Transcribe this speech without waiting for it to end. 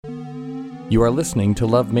You are listening to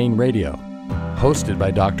Love Maine Radio, hosted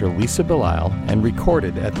by Dr. Lisa Belisle and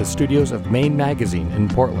recorded at the studios of Maine Magazine in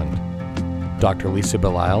Portland. Dr. Lisa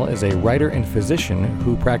Belisle is a writer and physician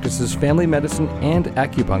who practices family medicine and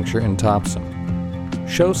acupuncture in Topsom.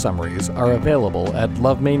 Show summaries are available at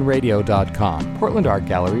lovemaineradio.com. Portland Art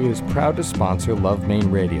Gallery is proud to sponsor Love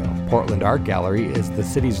Maine Radio. Portland Art Gallery is the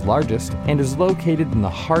city's largest and is located in the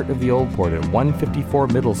heart of the Old Port at 154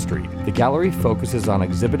 Middle Street. The gallery focuses on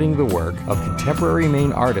exhibiting the work of contemporary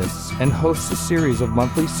Maine artists and hosts a series of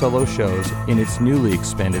monthly solo shows in its newly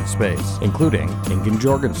expanded space, including Ingun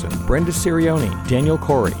Jorgensen, Brenda Sirioni, Daniel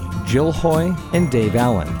Corey, Jill Hoy, and Dave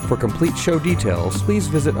Allen. For complete show details, please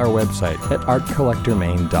visit our website at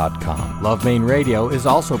artcollectormaine.com. Love Maine Radio is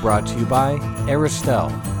also brought to you by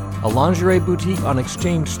Aristelle, a lingerie boutique on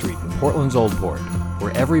Exchange Street in Portland's Old Port,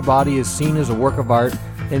 where every body is seen as a work of art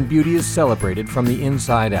and beauty is celebrated from the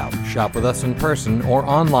inside out. Shop with us in person or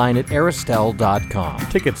online at aristelle.com.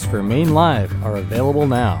 Tickets for Maine Live are available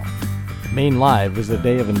now. Maine Live is a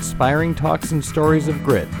day of inspiring talks and stories of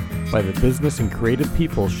grit by the business and creative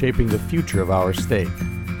people shaping the future of our state.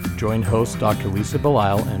 Join host Dr. Lisa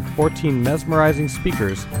Belisle and 14 mesmerizing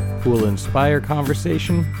speakers who will inspire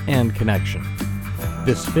conversation and connection.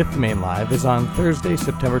 This fifth Maine Live is on Thursday,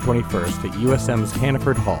 September 21st at USM's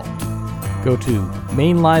Hannaford Hall. Go to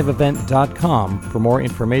mainliveevent.com for more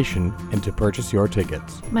information and to purchase your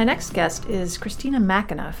tickets. My next guest is Christina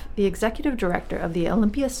McAnuff, the Executive Director of the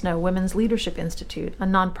Olympia Snow Women's Leadership Institute, a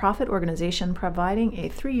nonprofit organization providing a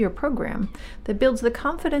 3-year program that builds the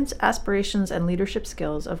confidence, aspirations, and leadership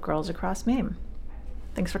skills of girls across Maine.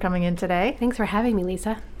 Thanks for coming in today. Thanks for having me,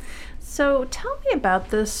 Lisa. So tell me about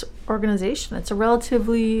this organization. It's a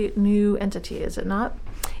relatively new entity, is it not?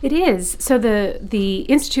 It is. So the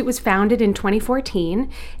Institute was founded in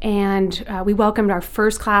 2014, and we welcomed our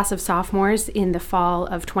first class of sophomores in the fall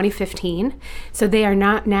of 2015. So they are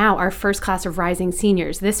not now our first class of rising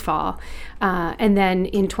seniors this fall. And then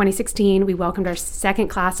in 2016, we welcomed our second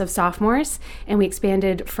class of sophomores, and we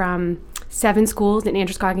expanded from 7 schools in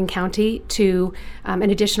Androscoggin County to an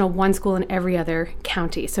additional 1 school in every other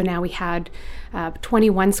county. So now we had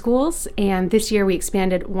 21 schools, and this year we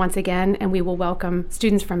expanded once again, and we will welcome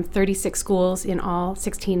students from 36 schools in all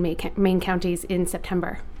 16 Maine counties in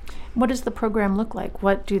September. What does the program look like?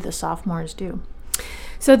 What do the sophomores do?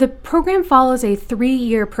 So the program follows a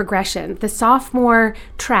 3-year progression. The sophomore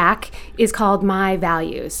track is called My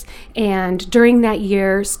Values. And during that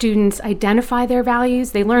year, students identify their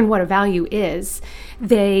values. They learn what a value is.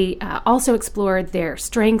 They also explore their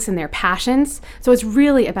strengths and their passions. So it's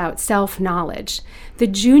really about self-knowledge. The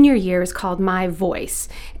junior year is called My Voice.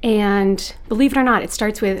 And believe it or not, it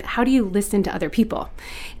starts with how do you listen to other people?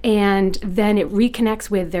 And then it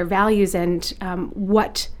reconnects with their values and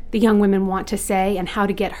what the young women want to say and how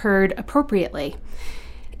to get heard appropriately.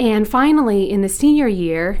 And finally, in the senior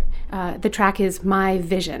year, the track is My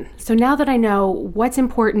Vision. So now that I know what's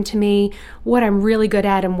important to me, what I'm really good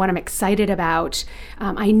at, and what I'm excited about,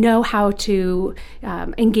 I know how to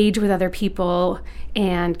engage with other people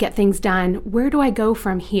and get things done. Where do I go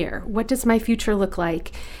from here? What does my future look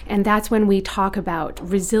like? And that's when we talk about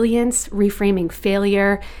resilience, reframing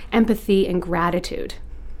failure, empathy, and gratitude.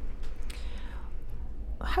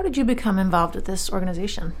 How did you become involved with this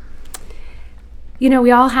organization? You know,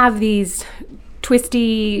 we all have these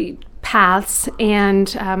twisty paths,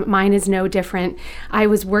 and mine is no different. I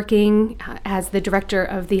was working as the director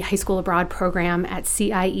of the High School Abroad program at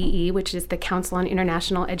CIEE, which is the Council on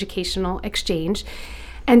International Educational Exchange.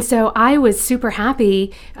 And so I was super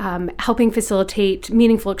happy helping facilitate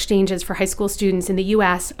meaningful exchanges for high school students in the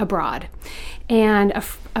U.S. abroad. And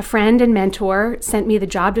a friend and mentor sent me the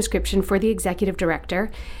job description for the executive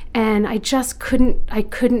director, and I just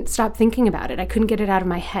couldn't stop thinking about it. I couldn't get it out of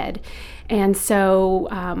my head. And so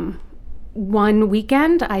one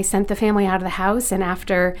weekend, I sent the family out of the house, and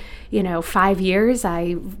after 5 years,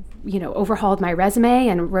 I overhauled my resume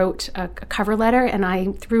and wrote a cover letter, and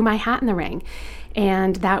I threw my hat in the ring.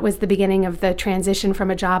 And that was the beginning of the transition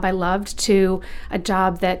from a job I loved to a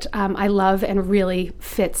job that I love and really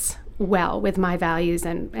fits well with my values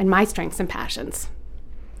and my strengths and passions.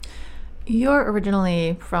 You're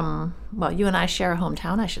originally from, you and I share a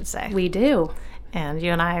hometown, I should say. We do. And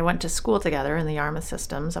you and I went to school together in the Yarmouth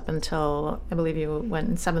systems up until, I believe you went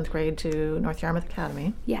in 7th grade to North Yarmouth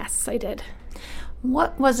Academy. Yes, I did.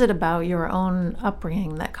 What was it about your own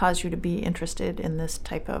upbringing that caused you to be interested in this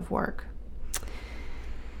type of work?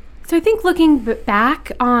 So I think looking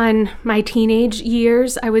back on my teenage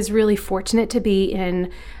years, I was really fortunate to be in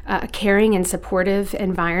a caring and supportive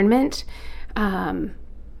environment.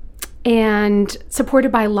 and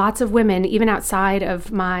supported by lots of women, even outside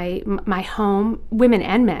of my home, women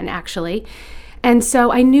and men, actually. And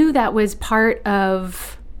so I knew that was part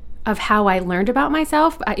of how I learned about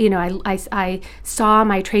myself. I saw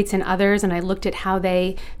my traits in others, and I looked at how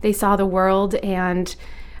they saw the world, and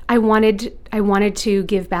I wanted to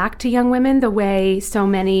give back to young women the way so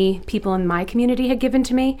many people in my community had given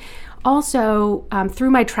to me. Also, through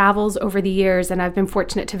my travels over the years, and I've been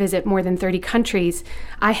fortunate to visit more than 30 countries,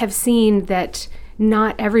 I have seen that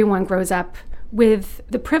not everyone grows up with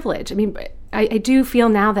the privilege. I mean, I do feel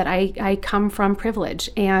now that I come from privilege,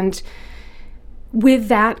 and with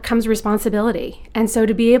that comes responsibility. And so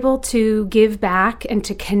to be able to give back and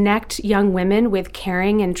to connect young women with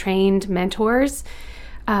caring and trained mentors,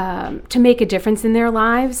 to make a difference in their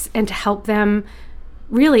lives and to help them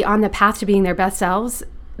really on the path to being their best selves,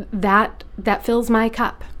 that fills my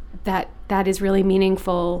cup. That is really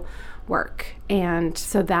meaningful work. And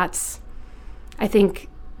so that's, I think,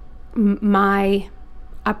 my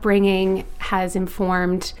upbringing has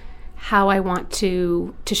informed how I want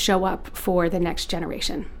to show up for the next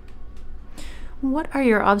generation. What are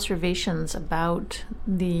your observations about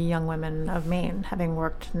the young women of Maine, having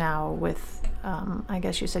worked now with, I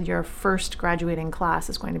guess you said your first graduating class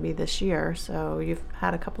is going to be this year, so you've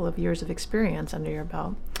had a couple of years of experience under your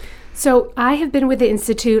belt. So I have been with the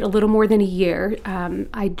Institute a little more than a year.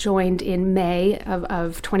 I joined in May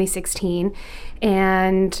of 2016,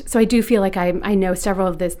 and so I do feel like I know several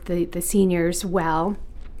of the seniors well.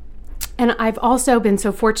 And I've also been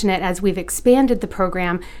so fortunate as we've expanded the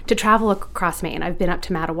program to travel across Maine. I've been up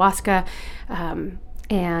to Madawaska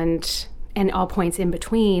and all points in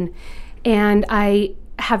between. And I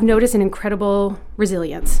have noticed an incredible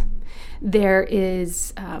resilience. There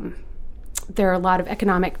are a lot of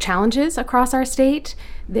economic challenges across our state.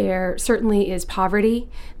 There certainly is poverty.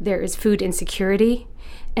 There is food insecurity.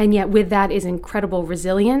 And yet with that is incredible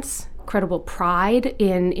resilience, incredible pride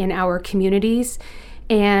in our communities,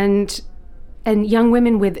 and young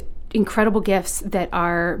women with incredible gifts that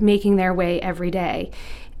are making their way every day.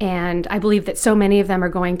 And I believe that so many of them are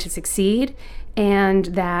going to succeed, and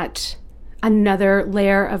that another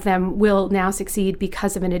layer of them will now succeed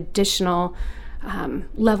because of an additional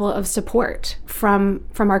level of support from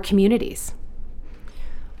our communities.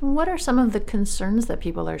 What are some of the concerns that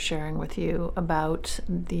people are sharing with you about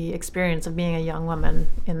the experience of being a young woman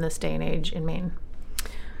in this day and age in Maine?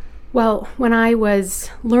 Well, when I was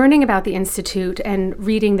learning about the Institute and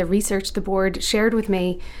reading the research the board shared with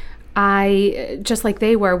me, I, just like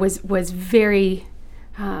they were, was very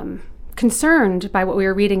concerned by what we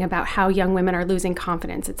were reading about how young women are losing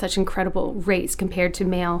confidence at such incredible rates compared to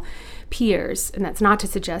male peers. And that's not to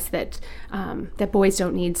suggest that boys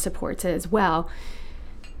don't need supports as well.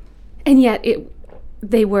 And yet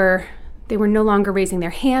they were no longer raising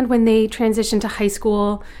their hand when they transitioned to high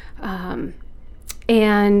school.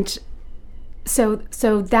 And so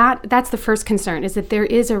that's the first concern, is that there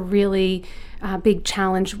is a really big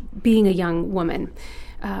challenge being a young woman.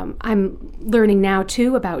 I'm learning now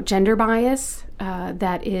too about gender bias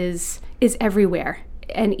that is everywhere,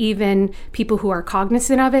 and even people who are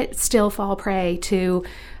cognizant of it still fall prey to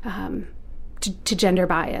gender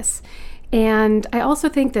bias. And I also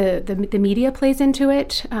think the media plays into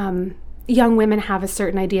it. Young women have a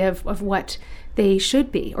certain idea of what they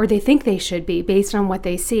should be, or they think they should be, based on what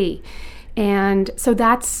they see. And so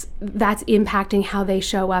that's impacting how they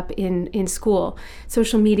show up in school.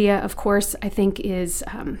 Social media, of course, I think it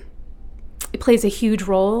plays a huge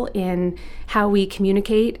role in how we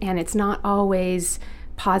communicate, and it's not always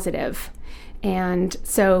positive. And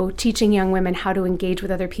so teaching young women how to engage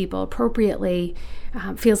with other people appropriately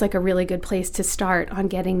feels like a really good place to start on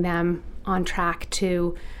getting them on track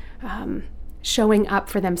to showing up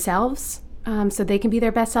for themselves, so they can be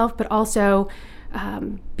their best self, but also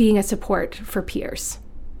being a support for peers.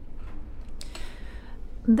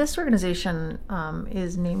 This organization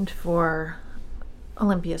is named for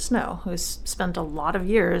Olympia Snowe, who's spent a lot of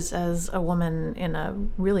years as a woman in a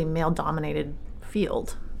really male-dominated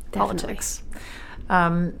field, Definitely. Politics.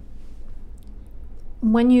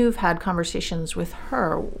 When you've had conversations with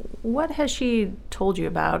her, what has she told you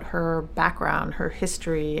about her background, her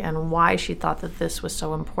history, and why she thought that this was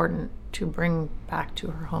so important to bring back to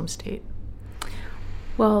her home state?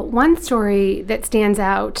 Well, one story that stands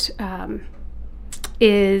out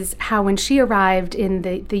is how when she arrived in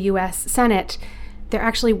the U.S. Senate, there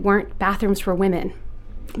actually weren't bathrooms for women,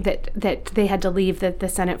 that they had to leave the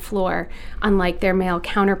Senate floor, unlike their male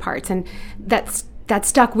counterparts. And that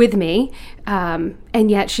stuck with me.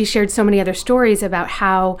 And yet she shared so many other stories about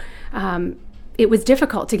how it was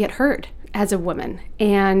difficult to get heard as a woman.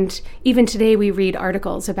 And even today we read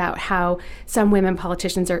articles about how some women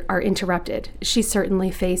politicians are interrupted. She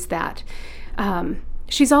certainly faced that.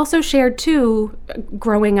 She's also shared too,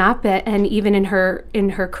 growing up and even in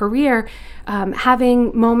her career,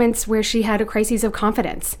 having moments where she had a crisis of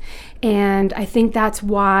confidence. And I think that's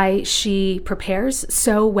why she prepares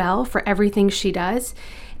so well for everything she does,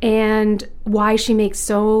 and why she makes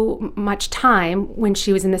so much time when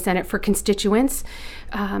she was in the Senate for constituents.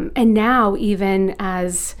 And now, even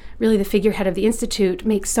as really the figurehead of the Institute,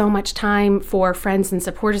 makes so much time for friends and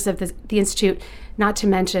supporters of the Institute, not to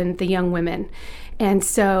mention the young women. And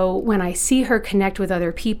so when I see her connect with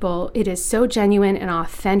other people, it is so genuine and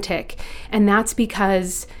authentic. And that's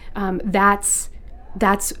because that's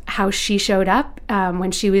how she showed up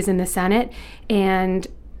when she was in the Senate. And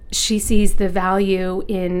she sees the value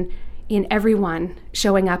in everyone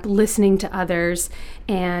showing up, listening to others,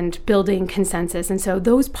 and building consensus. And so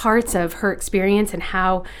those parts of her experience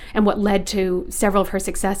and what led to several of her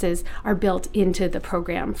successes are built into the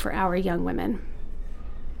program for our young women.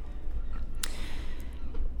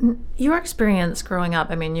 Your experience growing up,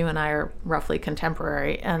 I mean, you and I are roughly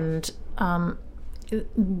contemporary, and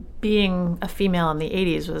being a female in the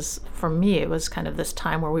 80s was, for me, it was kind of this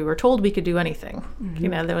time where we were told we could do anything. Mm-hmm. You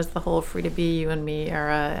know, there was the whole free to be you and me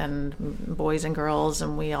era, and boys and girls,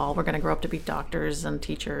 and we all were going to grow up to be doctors and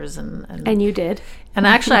teachers. And you did. And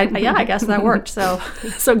actually, I guess that worked. So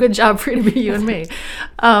good job, free to be you and me.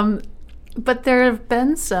 But there have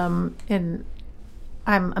been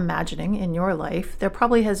I'm imagining in your life, there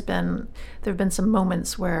have been some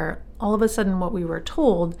moments where all of a sudden what we were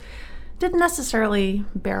told didn't necessarily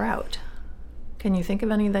bear out. Can you think of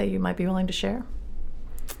any that you might be willing to share?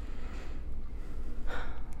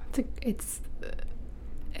 It's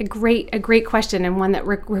a great question, and one that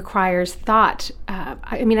requires thought.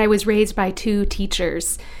 I was raised by two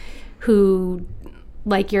teachers who,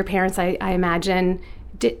 like your parents, I imagine,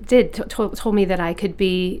 told me that I could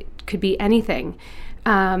be anything.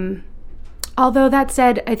 Although that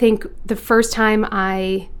said, I think the first time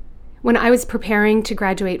when I was preparing to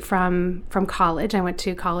graduate from college, I went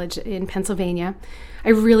to college in Pennsylvania, I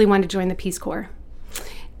really wanted to join the Peace Corps.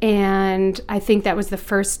 And I think that was the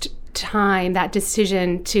first time that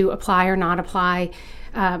decision to apply or not apply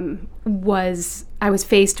I was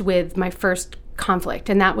faced with my first conflict,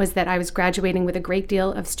 and that was that I was graduating with a great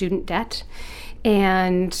deal of student debt,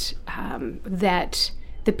 and that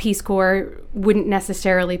the Peace Corps wouldn't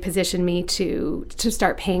necessarily position me to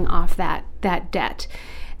start paying off that debt.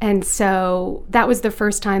 And so that was the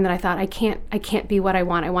first time that I thought, I can't be what I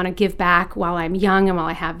want. I want to give back while I'm young and while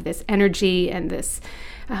I have this energy and this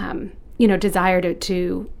desire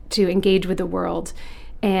to engage with the world.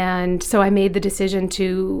 And so I made the decision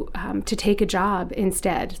to take a job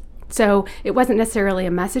instead. So it wasn't necessarily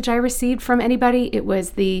a message I received from anybody. It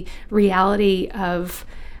was the reality of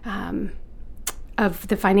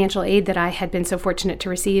the financial aid that I had been so fortunate to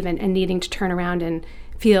receive, and needing to turn around and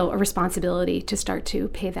feel a responsibility to start to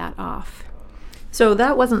pay that off. So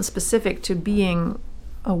that wasn't specific to being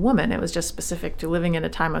a woman. It was just specific to living in a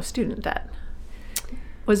time of student debt.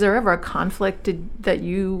 Was there ever a conflict that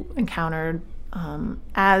you encountered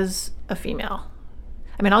as a female?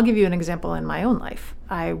 I mean, I'll give you an example in my own life.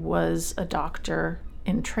 I was a doctor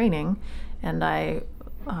in training, and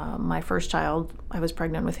my first child, I was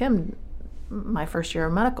pregnant with him my first year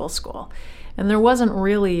of medical school. And there wasn't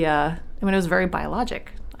really, it was very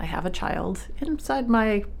biologic. I have a child inside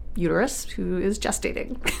my uterus who is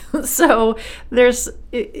gestating. So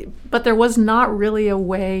but there was not really a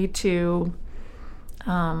way to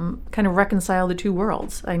kind of reconcile the two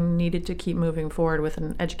worlds. I needed to keep moving forward with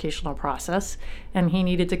an educational process, and he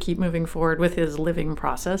needed to keep moving forward with his living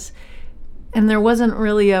process. And there was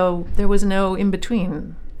no in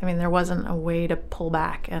between. I mean, there wasn't a way to pull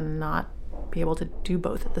back and not be able to do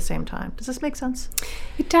both at the same time. Does this make sense?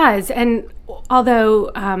 It does. And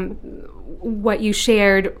although what you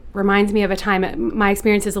shared reminds me of a time, my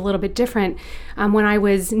experience is a little bit different. When I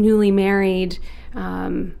was newly married,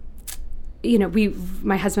 my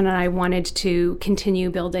husband and I wanted to continue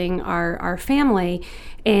building our family.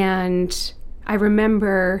 And I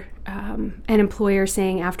remember an employer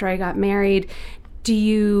saying after I got married,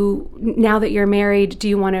 now that you're married, do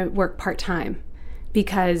you want to work part-time?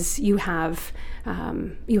 Because you have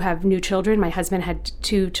new children. My husband had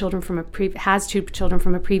two children from a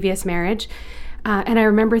previous marriage, and I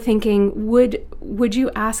remember thinking, would you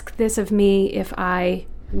ask this of me if I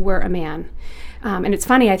were a man? And it's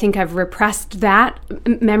funny. I think I've repressed that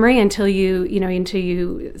memory until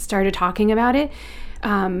you started talking about it.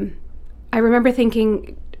 I remember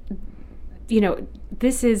thinking,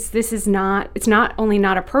 this is not, it's not only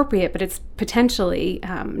not appropriate, but it's potentially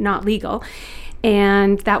not legal.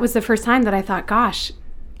 And that was the first time that I thought, gosh,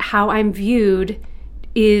 how I'm viewed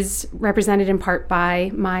is represented in part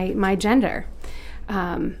by my gender.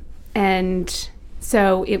 And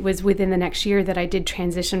so it was within the next year that I did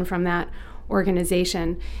transition from that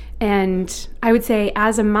organization. And I would say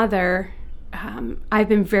as a mother, I've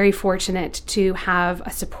been very fortunate to have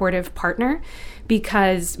a supportive partner,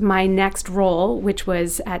 because my next role, which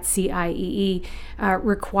was at CIEE,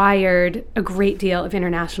 required a great deal of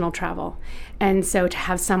international travel. And so to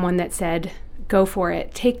have someone that said, go for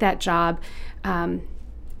it, take that job,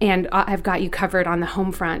 and I've got you covered on the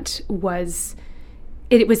home front, was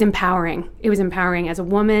empowering. It was empowering as a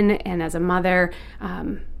woman and as a mother.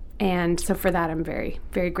 And so for that, I'm very,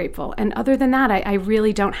 very grateful. And other than that, I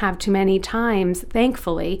really don't have too many times,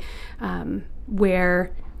 thankfully,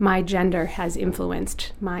 where my gender has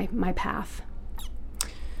influenced my path.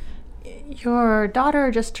 Your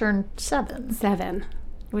daughter just turned 7. 7.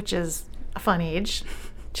 Which is a fun age.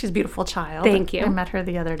 She's a beautiful child. Thank you. I met her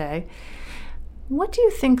the other day. What do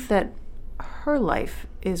you think that her life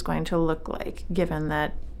is going to look like, given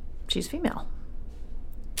that she's female?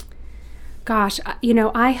 Gosh,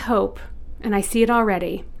 I hope, and I see it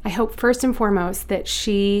already, I hope first and foremost that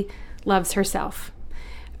she loves herself.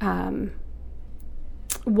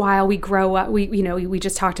 While we grow up, we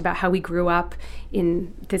just talked about how we grew up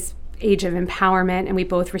in this age of empowerment, and we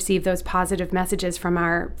both receive those positive messages from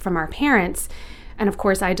our parents. And of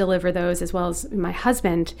course, I deliver those as well as my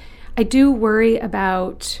husband. I do worry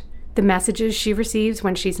about the messages she receives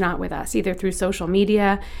when she's not with us, either through social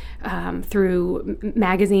media, through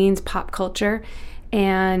magazines, pop culture.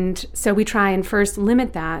 And so we try and first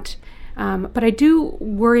limit that. But I do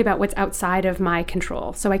worry about what's outside of my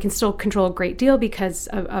control. So I can still control a great deal because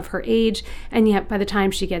of her age. And yet by the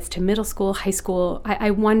time she gets to middle school, high school,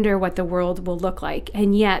 I wonder what the world will look like.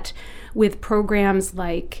 And yet with programs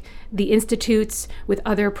like the institutes, with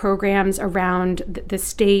other programs around the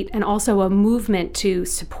state, and also a movement to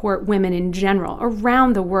support women in general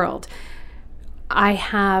around the world, I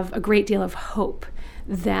have a great deal of hope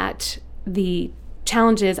that the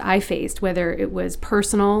challenges I faced, whether it was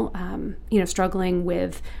personal, struggling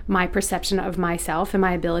with my perception of myself and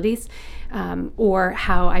my abilities, or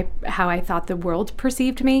how I thought the world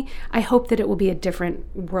perceived me, I hope that it will be a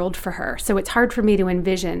different world for her. So it's hard for me to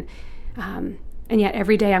envision. And yet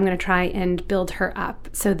every day I'm going to try and build her up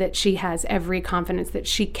so that she has every confidence that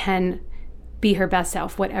she can be her best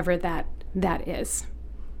self, whatever that is.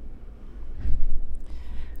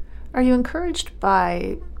 Are you encouraged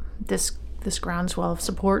by this groundswell of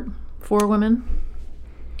support for women?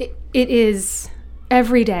 It is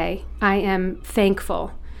every day. I am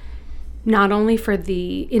thankful, not only for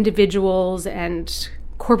the individuals and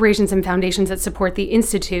corporations and foundations that support the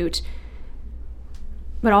Institute,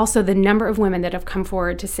 but also the number of women that have come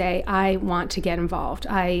forward to say, I want to get involved.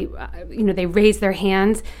 They raise their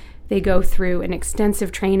hands. They go through an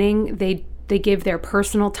extensive training. They give their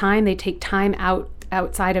personal time. They take time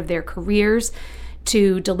outside of their careers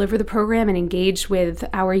to deliver the program and engage with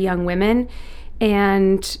our young women.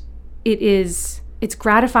 And it's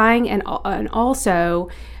gratifying, and also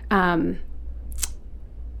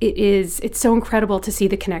it's so incredible to see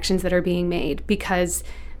the connections that are being made, because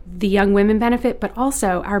the young women benefit, but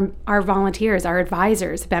also our volunteers, our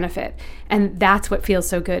advisors benefit. And that's what feels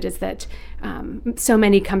so good, is that so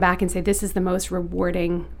many come back and say, this is the most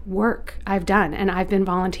rewarding work I've done. And I've been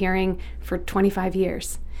volunteering for 25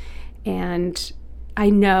 years. And I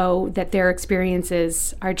know that their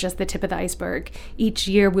experiences are just the tip of the iceberg. Each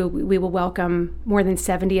year we will welcome more than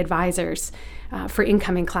 70 advisors for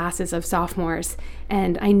incoming classes of sophomores.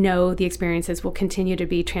 And I know the experiences will continue to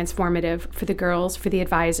be transformative for the girls, for the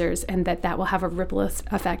advisors, and that will have a ripple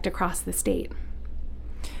effect across the state.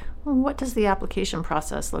 Well, what does the application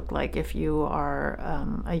process look like if you are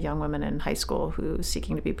a young woman in high school who's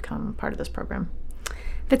seeking to become part of this program?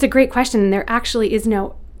 That's a great question. There actually is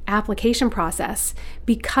no application process,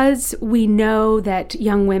 because we know that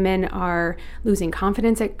young women are losing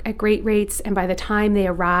confidence at great rates, and by the time they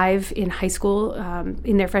arrive in high school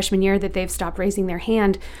in their freshman year, that they've stopped raising their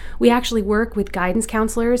hand. We actually work with guidance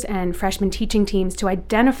counselors and freshman teaching teams to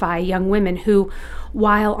identify young women who,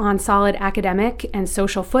 while on solid academic and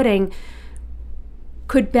social footing,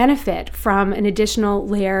 could benefit from an additional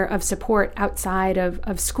layer of support outside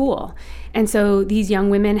of school. And so these young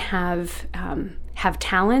women have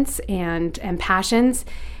talents and passions,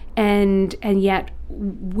 and yet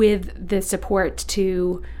with the support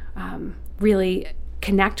to really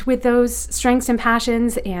connect with those strengths and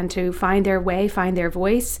passions and to find their way, find their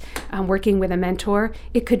voice, working with a mentor,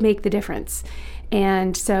 it could make the difference.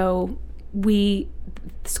 And so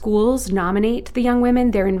schools nominate the young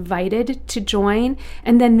women, they're invited to join,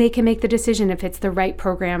 and then they can make the decision if it's the right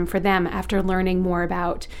program for them after learning more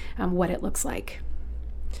about what it looks like.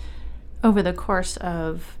 Over the course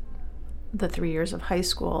of the 3 years of high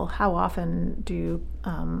school, how often do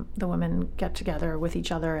the women get together with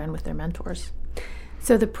each other and with their mentors?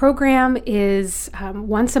 So the program is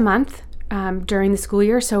once a month during the school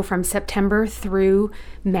year, so from September through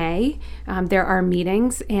May, there are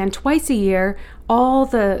meetings, and twice a year, all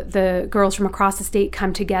the girls from across the state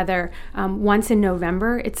come together. Once in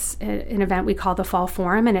November, it's an event we call the Fall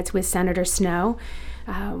Forum, and it's with Senator Snowe.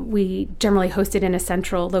 We generally host it in a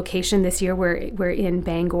central location. This year, we're in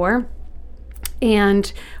Bangor.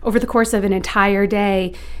 And over the course of an entire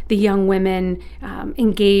day, the young women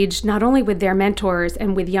engage not only with their mentors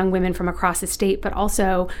and with young women from across the state, but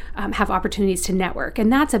also have opportunities to network.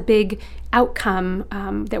 And that's a big outcome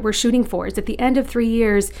that we're shooting for, is at the end of 3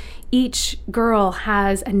 years, each girl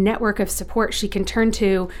has a network of support she can turn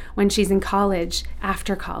to when she's in college,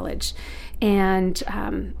 after college. And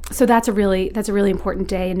so that's a really important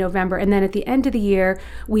day in November. And then at the end of the year,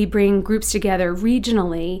 we bring groups together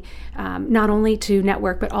regionally, not only to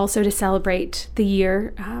network, but also to celebrate the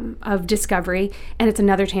year of discovery. And it's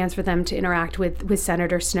another chance for them to interact with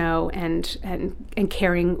Senator Snowe and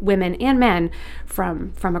caring women and men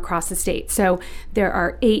from across the state. So there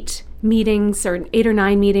are 8 or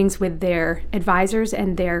 9 meetings with their advisors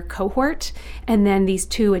and their cohort, and then these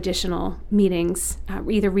 2 additional meetings,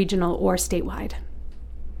 either regional or statewide.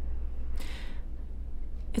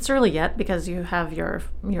 It's early yet because you have your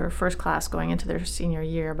first class going into their senior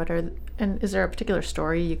year, but is there a particular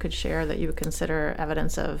story you could share that you would consider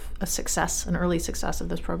evidence of an early success of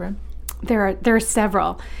this program? There are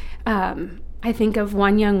several. I think of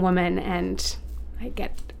one young woman, and I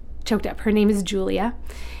get choked up. Her name is Julia.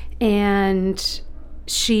 And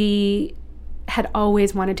she had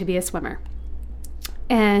always wanted to be a swimmer.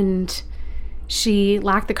 And she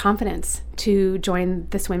lacked the confidence to join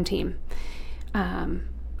the swim team.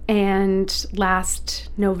 And last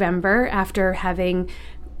November, after having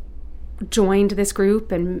joined this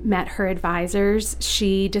group and met her advisors,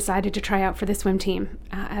 she decided to try out for the swim team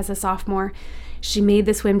as a sophomore. She made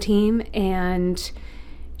the swim team, and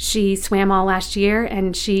she swam all last year,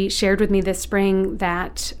 and she shared with me this spring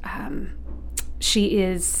that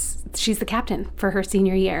she's the captain for her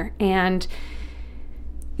senior year. And,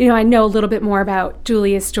 I know a little bit more about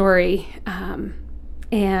Julia's story,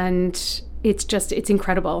 and it's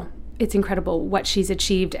incredible. It's incredible what she's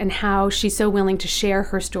achieved and how she's so willing to share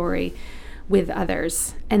her story with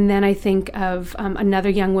others. And then I think of another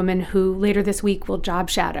young woman who later this week will job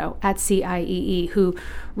shadow at CIEE, who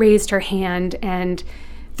raised her hand and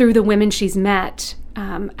through the women she's met,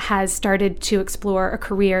 has started to explore a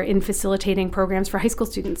career in facilitating programs for high school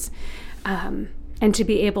students. And to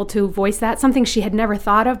be able to voice that, something she had never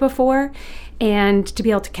thought of before, and to be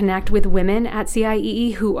able to connect with women at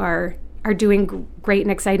CIEE who are doing great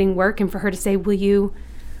and exciting work, and for her to say, will you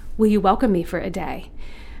welcome me for a day?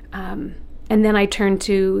 And then I turn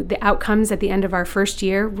to the outcomes at the end of our first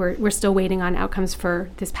year. We're still waiting on outcomes for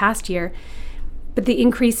this past year. But the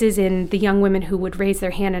increases in the young women who would raise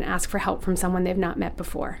their hand and ask for help from someone they've not met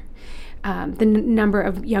before. The number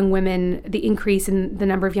of young women, the increase in the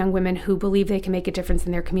number of young women who believe they can make a difference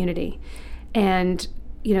in their community. And,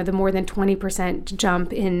 the more than 20%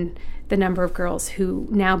 jump in the number of girls who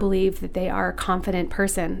now believe that they are a confident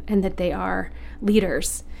person and that they are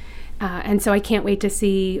leaders. And so I can't wait to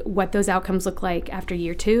see what those outcomes look like after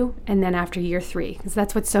year 2 and then after year 3. Because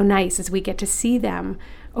that's what's so nice, is we get to see them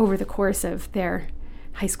over the course of their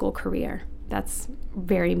high school career. That's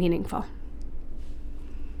very meaningful.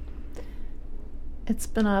 It's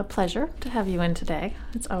been a pleasure to have you in today.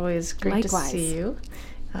 It's always great Likewise. To see you.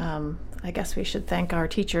 I guess we should thank our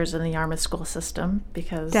teachers in the Yarmouth school system,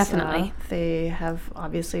 because definitely they have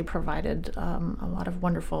obviously provided a lot of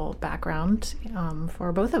wonderful background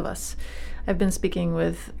for both of us. I've been speaking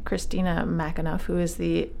with Christina McAnuff, who is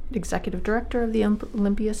the executive director of the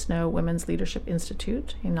Olympia Snowe Women's Leadership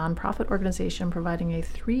Institute, a nonprofit organization providing a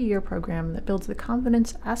 3-year program that builds the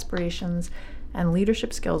confidence, aspirations, and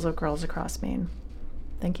leadership skills of girls across Maine.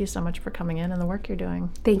 Thank you so much for coming in and the work you're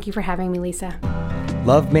doing. Thank you for having me, Lisa.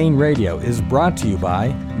 Love Maine Radio is brought to you by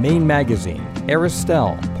Maine Magazine,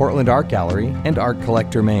 Aristelle, Portland Art Gallery, and Art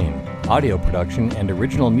Collector Maine. Audio production and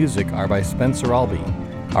original music are by Spencer Albee.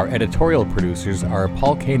 Our editorial producers are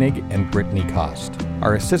Paul Koenig and Brittany Cost.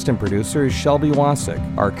 Our assistant producer is Shelby Wasick.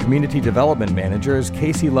 Our community development manager is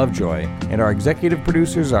Casey Lovejoy. And our executive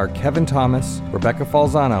producers are Kevin Thomas, Rebecca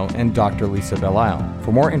Falzano, and Dr. Lisa Belisle.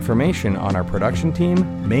 For more information on our production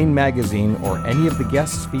team, Maine Magazine, or any of the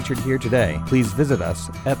guests featured here today, please visit us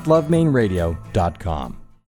at lovemaineradio.com.